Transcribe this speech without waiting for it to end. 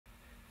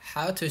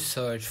How to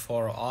search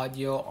for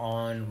audio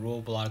on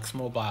Roblox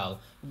mobile.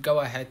 Go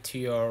ahead to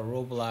your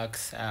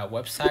Roblox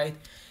website,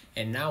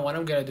 and now what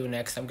I'm gonna do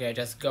next, I'm gonna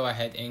just go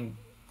ahead and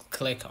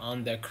click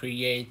on the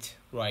create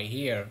right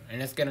here,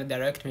 and it's gonna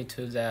direct me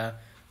to the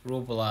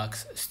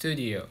Roblox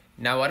studio.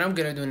 Now what I'm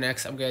gonna do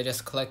next, I'm gonna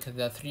just click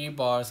the three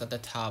bars at the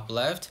top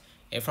left,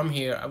 and from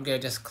here I'm gonna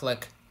just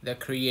click the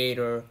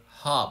creator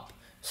hub.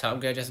 So I'm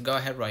gonna just go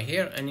ahead right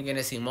here, and you're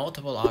gonna see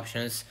multiple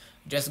options.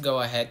 Just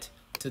go ahead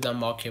to the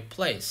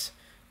marketplace.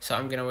 So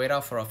I'm gonna wait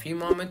out for a few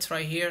moments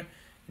right here.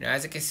 Now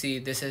as you can see,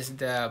 this is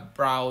the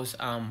browse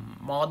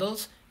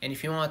models, and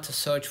if you want to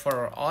search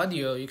for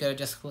audio, you gotta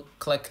just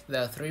click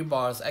the three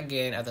bars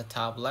again at the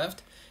top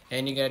left,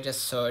 and you gotta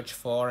just search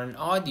for an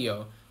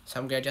audio. So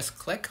I'm gonna just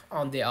click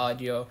on the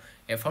audio,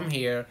 and from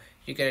here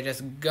you gotta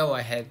just go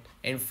ahead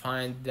and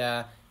find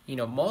the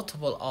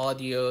multiple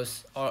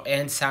audios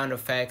and sound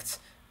effects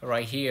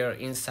right here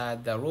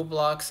inside the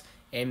Roblox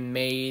and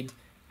made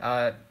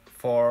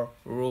for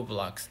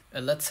Roblox.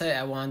 Let's say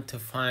I want to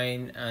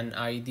find an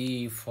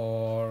ID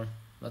for,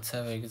 let's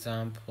have an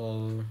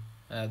example,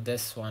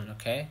 this one,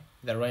 okay,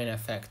 the rain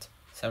effect.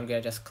 So I'm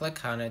gonna just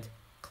click on it,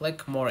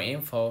 click more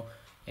info,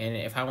 and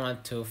if I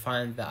want to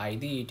find the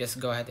ID, just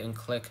go ahead and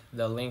click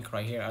the link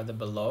right here at the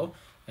below,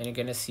 and you're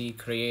gonna see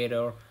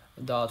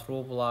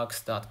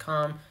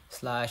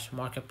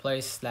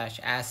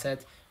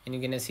creator.roblox.com/marketplace/asset, and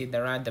you're gonna see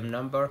the random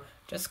number.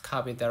 Just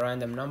copy the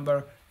random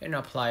number and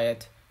apply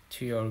it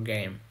to your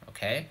game.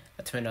 Okay,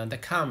 let me know in the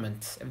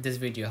comments if this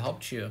video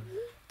helped you.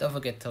 Don't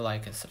forget to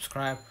like and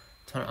subscribe,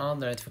 turn on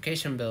the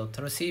notification bell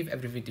to receive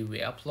every video we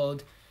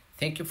upload.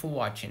 Thank you for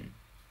watching.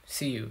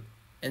 See you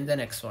in the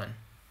next one.